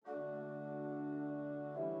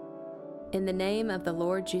In the name of the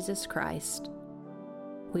Lord Jesus Christ,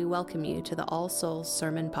 we welcome you to the All Souls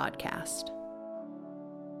Sermon Podcast.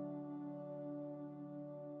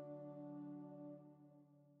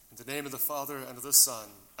 In the name of the Father, and of the Son,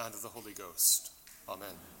 and of the Holy Ghost. Amen.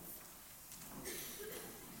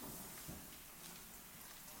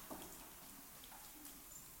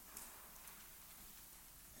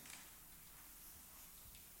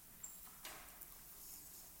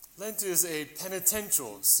 Lent is a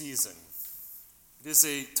penitential season. It is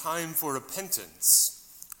a time for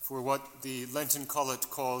repentance, for what the Lenten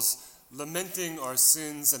collect calls lamenting our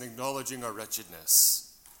sins and acknowledging our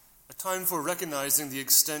wretchedness. A time for recognizing the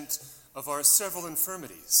extent of our several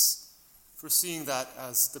infirmities, for seeing that,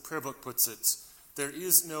 as the prayer book puts it, there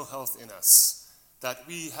is no health in us, that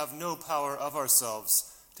we have no power of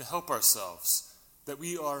ourselves to help ourselves, that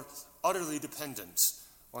we are utterly dependent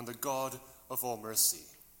on the God of all mercy.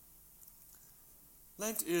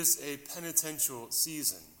 Lent is a penitential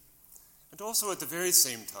season, and also at the very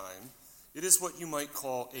same time, it is what you might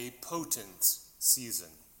call a potent season.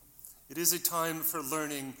 It is a time for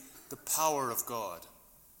learning the power of God.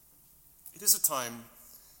 It is a time,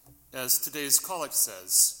 as today's collect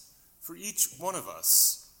says, for each one of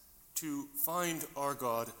us to find our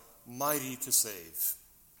God mighty to save.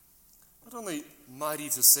 Not only mighty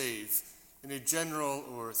to save in a general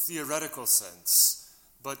or theoretical sense,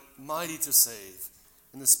 but mighty to save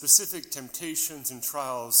in the specific temptations and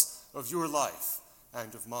trials of your life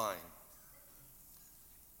and of mine.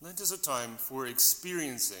 Lent is a time for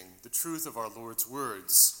experiencing the truth of our Lord's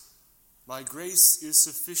words. My grace is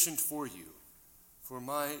sufficient for you, for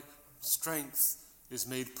my strength is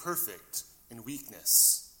made perfect in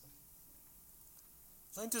weakness.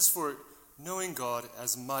 Lent is for knowing God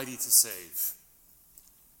as mighty to save.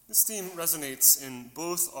 This theme resonates in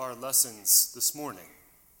both our lessons this morning.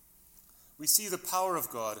 We see the power of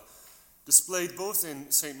God displayed both in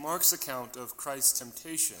St. Mark's account of Christ's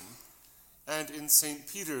temptation and in St.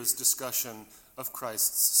 Peter's discussion of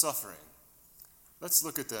Christ's suffering. Let's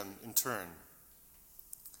look at them in turn.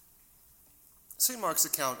 St. Mark's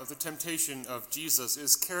account of the temptation of Jesus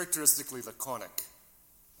is characteristically laconic.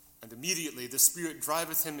 And immediately the Spirit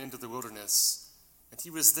driveth him into the wilderness, and he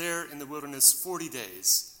was there in the wilderness 40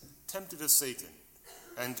 days, tempted of Satan,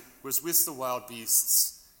 and was with the wild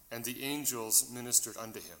beasts, and the angels ministered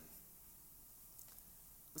unto him.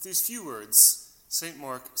 With these few words, St.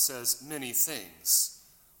 Mark says many things,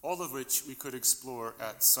 all of which we could explore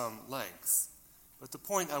at some length. But the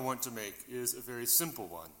point I want to make is a very simple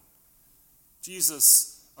one.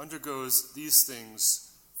 Jesus undergoes these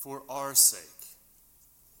things for our sake.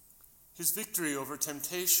 His victory over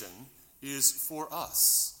temptation is for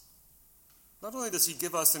us. Not only does he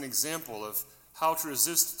give us an example of how to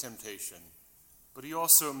resist temptation, but he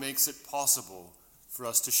also makes it possible for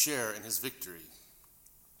us to share in his victory.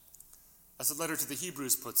 As the letter to the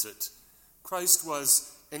Hebrews puts it, Christ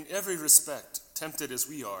was in every respect tempted as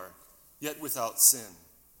we are, yet without sin.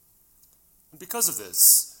 And because of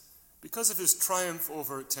this, because of his triumph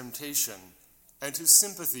over temptation and his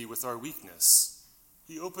sympathy with our weakness,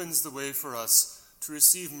 he opens the way for us to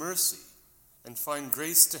receive mercy and find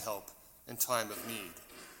grace to help in time of need.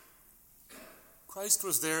 Christ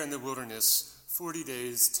was there in the wilderness 40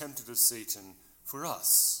 days tempted of Satan for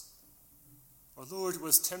us. Our Lord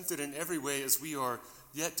was tempted in every way as we are,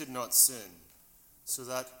 yet did not sin, so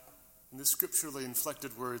that, in the scripturally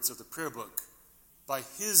inflected words of the prayer book, by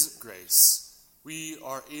his grace we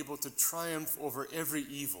are able to triumph over every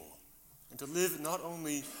evil and to live not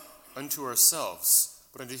only unto ourselves,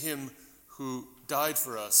 but unto him who died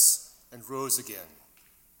for us and rose again.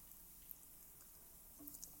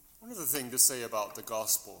 One other thing to say about the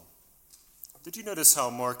gospel. Did you notice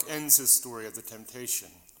how Mark ends his story of the temptation?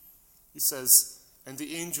 He says, and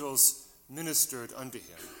the angels ministered unto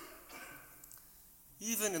him.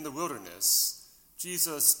 Even in the wilderness,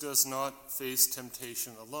 Jesus does not face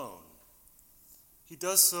temptation alone. He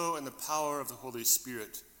does so in the power of the Holy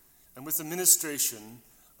Spirit and with the ministration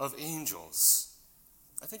of angels.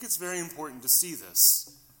 I think it's very important to see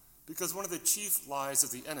this, because one of the chief lies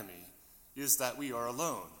of the enemy is that we are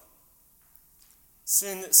alone.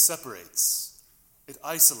 Sin separates. It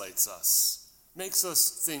isolates us, makes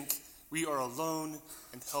us think we are alone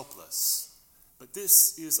and helpless. But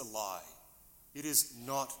this is a lie. It is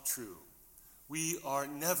not true. We are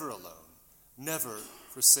never alone, never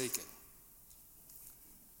forsaken.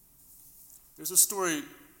 There's a story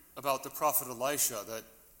about the prophet Elisha that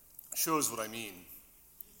shows what I mean.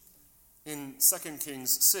 In 2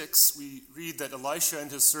 Kings 6, we read that Elisha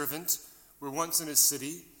and his servant were once in a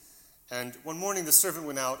city, And one morning the servant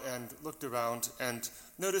went out and looked around and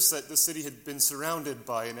noticed that the city had been surrounded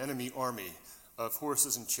by an enemy army of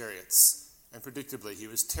horses and chariots, and predictably he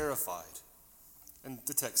was terrified. And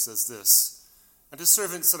the text says this, "And his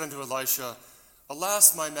servant said unto Elisha,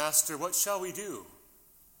 Alas, my master, what shall we do?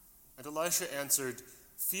 And Elisha answered,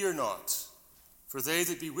 Fear not, for they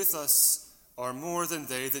that be with us are more than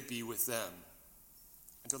they that be with them.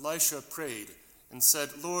 And Elisha prayed and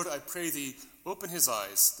said, Lord, I pray thee, open his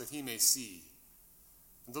eyes, that he may see.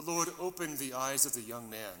 And the Lord opened the eyes of the young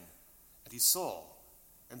man, and he saw,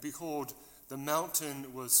 and behold, the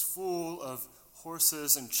mountain was full of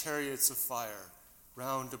horses and chariots of fire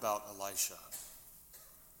round about Elisha.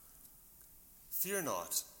 Fear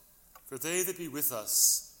not, for they that be with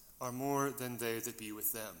us are more than they that be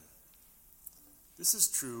with them." This is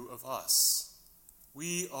true of us.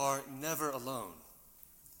 We are never alone.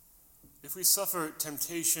 If we suffer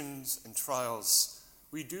temptations and trials,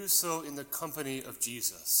 we do so in the company of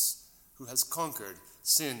Jesus, who has conquered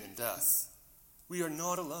sin and death. We are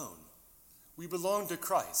not alone. We belong to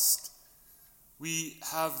Christ. We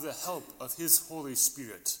have the help of his Holy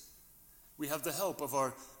Spirit. We have the help of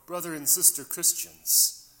our brother and sister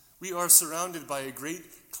Christians. We are surrounded by a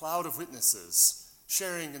great cloud of witnesses,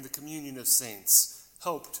 sharing in the communion of saints,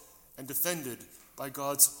 helped and defended by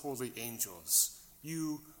God's holy angels.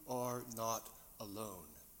 You are not alone.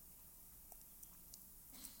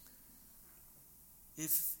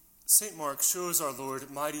 If St. Mark shows our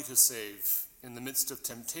Lord mighty to save in the midst of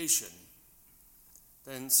temptation,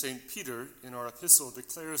 then St. Peter in our epistle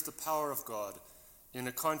declares the power of God in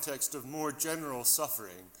a context of more general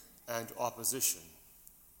suffering and opposition.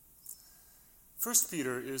 1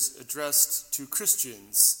 Peter is addressed to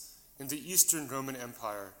Christians in the Eastern Roman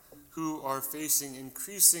Empire who are facing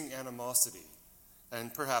increasing animosity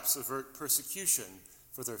and perhaps avert persecution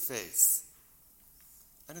for their faith.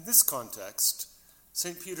 And in this context,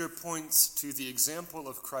 St. Peter points to the example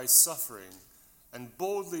of Christ's suffering and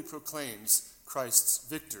boldly proclaims Christ's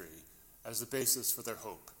victory as the basis for their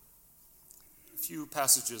hope. A few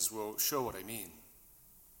passages will show what I mean.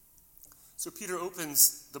 So Peter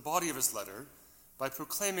opens the body of his letter by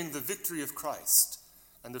proclaiming the victory of Christ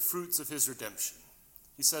and the fruits of his redemption.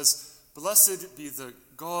 He says, "Blessed be the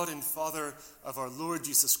God and Father of our Lord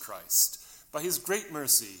Jesus Christ. By his great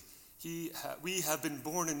mercy, we have been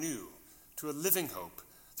born anew to a living hope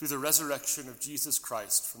through the resurrection of Jesus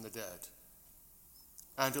Christ from the dead."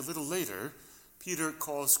 And a little later, Peter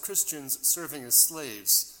calls Christians serving as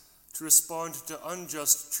slaves to respond to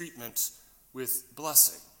unjust treatment with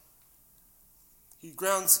blessing. He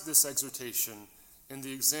grounds this exhortation in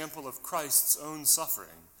the example of Christ's own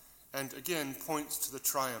suffering, and again points to the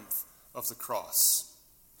triumph of the cross.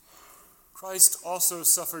 Christ also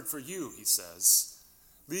suffered for you, he says,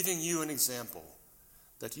 leaving you an example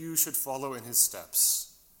that you should follow in his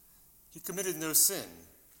steps. He committed no sin.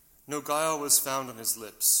 No guile was found on his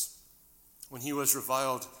lips. When he was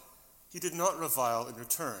reviled, he did not revile in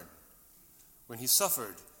return. When he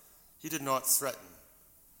suffered, he did not threaten,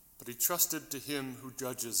 but he trusted to him who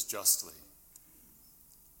judges justly.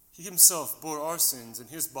 He himself bore our sins in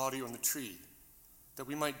his body on the tree, that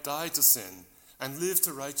we might die to sin and live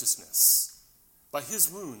to righteousness. By his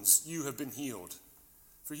wounds you have been healed,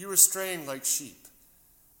 for you were straying like sheep,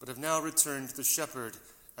 but have now returned to the shepherd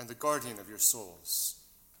and the guardian of your souls.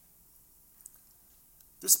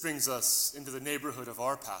 This brings us into the neighborhood of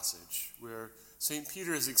our passage, where St.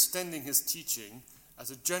 Peter is extending his teaching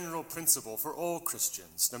as a general principle for all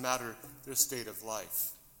Christians, no matter their state of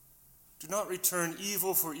life. Do not return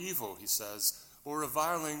evil for evil, he says, or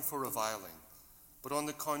reviling for reviling, but on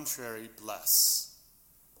the contrary, bless.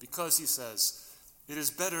 Because, he says, it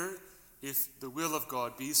is better if the will of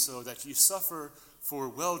God be so that ye suffer for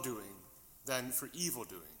well-doing than for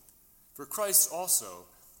evil-doing. For Christ also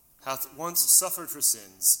hath once suffered for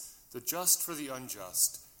sins, the just for the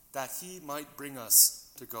unjust, that he might bring us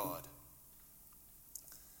to God.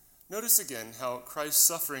 Notice again how Christ's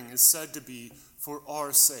suffering is said to be for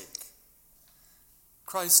our sake.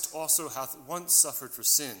 Christ also hath once suffered for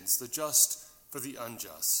sins, the just for the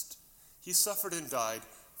unjust. He suffered and died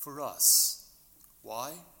for us.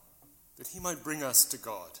 Why? That he might bring us to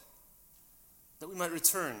God, that we might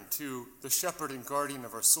return to the shepherd and guardian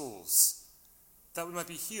of our souls, that we might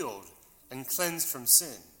be healed and cleansed from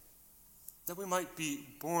sin, that we might be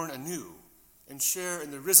born anew and share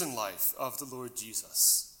in the risen life of the Lord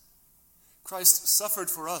Jesus. Christ suffered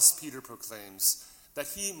for us, Peter proclaims, that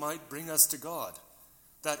he might bring us to God,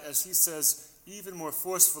 that, as he says even more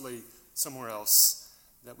forcefully somewhere else,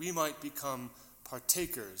 that we might become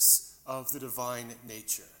partakers of the divine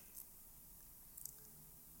nature.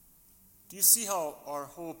 Do you see how our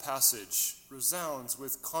whole passage resounds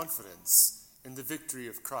with confidence in the victory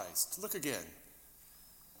of Christ? Look again.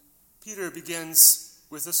 Peter begins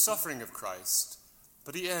with the suffering of Christ,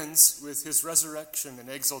 but he ends with his resurrection and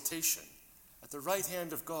exaltation at the right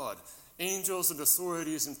hand of God, angels and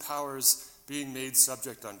authorities and powers being made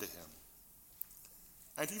subject unto him.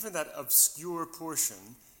 And even that obscure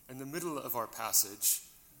portion in the middle of our passage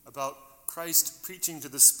about Christ preaching to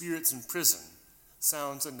the spirits in prison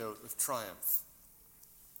sounds a note of triumph.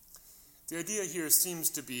 The idea here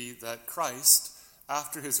seems to be that Christ,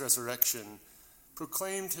 after his resurrection,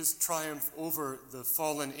 proclaimed his triumph over the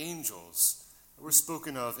fallen angels that were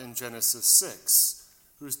spoken of in Genesis 6,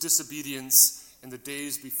 whose disobedience in the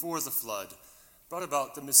days before the flood brought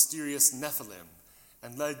about the mysterious Nephilim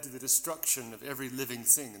and led to the destruction of every living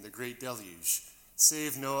thing in the great deluge,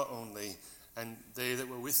 save Noah only and they that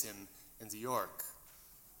were with him in the ark.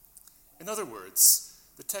 In other words,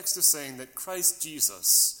 the text is saying that Christ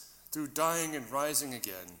Jesus, through dying and rising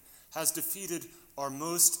again, has defeated our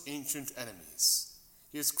most ancient enemies.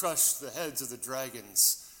 He has crushed the heads of the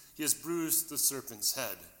dragons. He has bruised the serpent's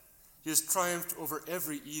head. He has triumphed over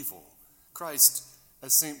every evil. Christ,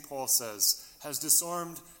 as St. Paul says, has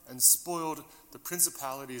disarmed and spoiled the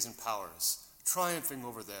principalities and powers, triumphing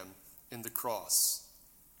over them in the cross.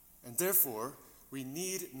 And therefore, we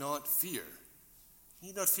need not fear. We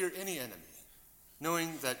need not fear any enemy,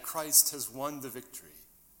 knowing that Christ has won the victory.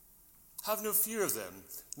 Have no fear of them,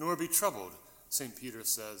 nor be troubled, St. Peter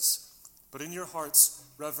says, but in your hearts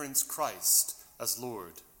reverence Christ as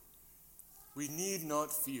Lord. We need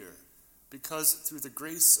not fear, because through the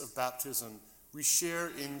grace of baptism we share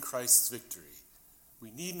in Christ's victory. We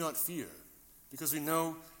need not fear, because we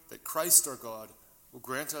know that Christ our God will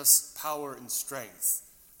grant us power and strength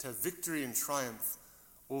to have victory and triumph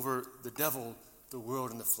over the devil, the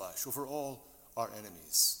world, and the flesh, over all our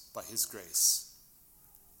enemies by his grace.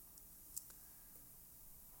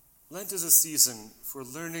 Lent is a season for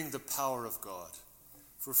learning the power of God,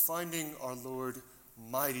 for finding our Lord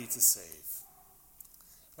mighty to save.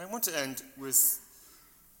 And I want to end with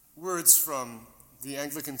words from the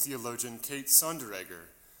Anglican theologian Kate Sonderegger,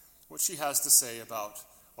 what she has to say about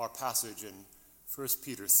our passage in 1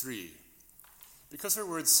 Peter 3, because her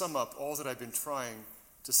words sum up all that I've been trying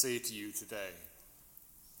to say to you today.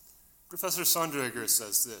 Professor Sonderegger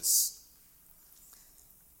says this: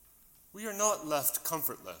 we are not left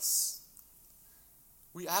comfortless.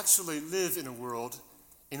 We actually live in a world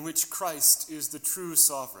in which Christ is the true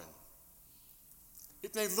sovereign.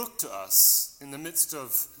 It may look to us, in the midst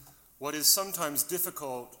of what is sometimes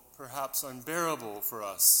difficult, perhaps unbearable for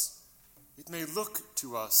us, it may look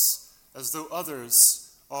to us as though others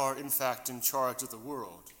are in fact in charge of the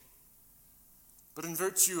world. But in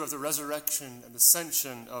virtue of the resurrection and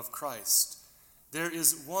ascension of Christ, there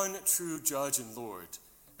is one true judge and Lord,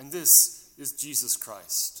 and this is Jesus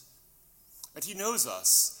Christ. And he knows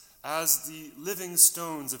us as the living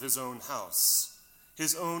stones of his own house,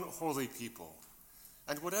 his own holy people.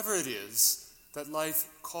 And whatever it is that life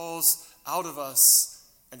calls out of us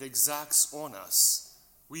and exacts on us,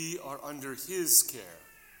 we are under his care,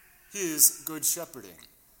 his good shepherding,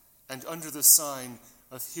 and under the sign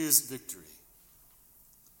of his victory.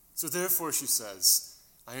 So therefore, she says,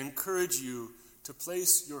 I encourage you to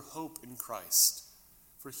place your hope in Christ,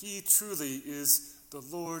 for he truly is the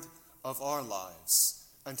Lord of our lives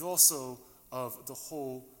and also of the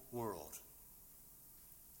whole world.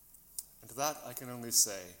 And to that I can only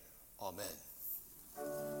say, Amen.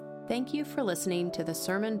 Thank you for listening to the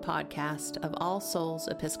Sermon Podcast of All Souls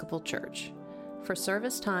Episcopal Church. For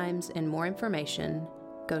service times and more information,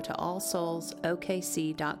 go to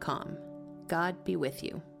allsoulsokc.com. God be with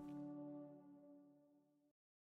you.